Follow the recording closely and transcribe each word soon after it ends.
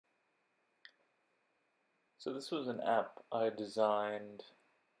So this was an app I designed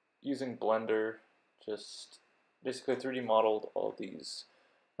using Blender, just basically 3D modeled all these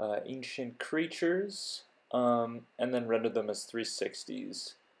ancient creatures and then rendered them as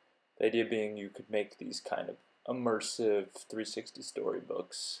 360s. The idea being you could make these kind of immersive 360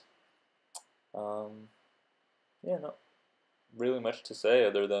 storybooks. Um, yeah, not really much to say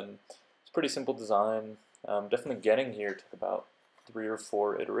other than it's a pretty simple design. Definitely getting here took about 3 or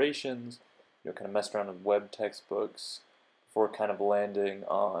 4 iterations. Kind of messed around with web textbooks before kind of landing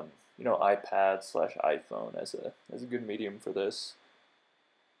on, iPad/iPhone as a good medium for this.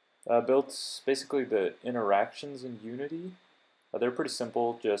 Built basically the interactions in Unity. They're pretty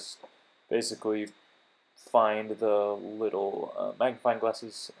simple. Just basically find the little magnifying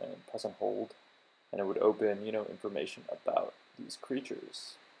glasses and press and hold, and it would open, information about these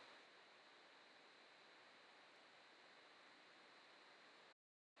creatures.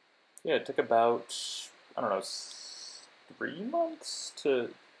 Yeah, it took about, I don't know, 3 months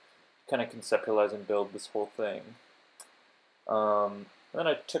to kind of conceptualize and build this whole thing. And then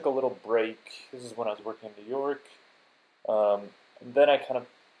I took a little break. This is when I was working in New York. And then I kind of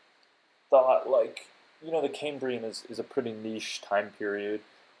thought, the Cambrian is a pretty niche time period.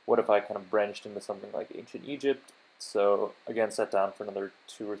 What if I kind of branched into something like ancient Egypt? So, again, sat down for another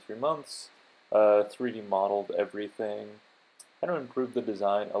 2 or 3 months, 3D modeled everything, kind of improved the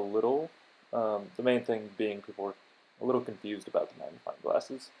design a little. The main thing being people were a little confused about the magnifying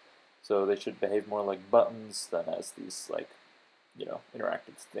glasses. So they should behave more like buttons than as these,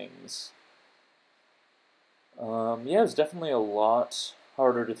 interactive things. Yeah, it's definitely a lot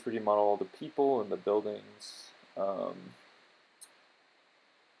harder to 3D model all the people and the buildings. But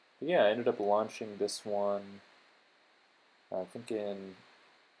yeah, I ended up launching this one, I think in,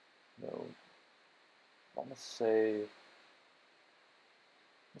 I want to say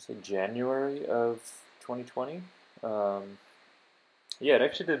January of 2020. Yeah, it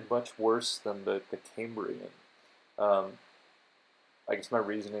actually did much worse than the Cambrian. Um, I guess my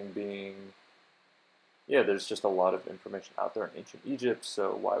reasoning being, yeah, there's just a lot of information out there in ancient Egypt,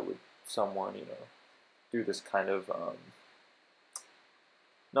 so why would someone, do this kind of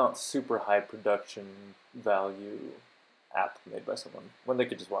not super high production value app made by someone when they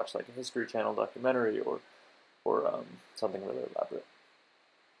could just watch like a History Channel documentary or something really elaborate.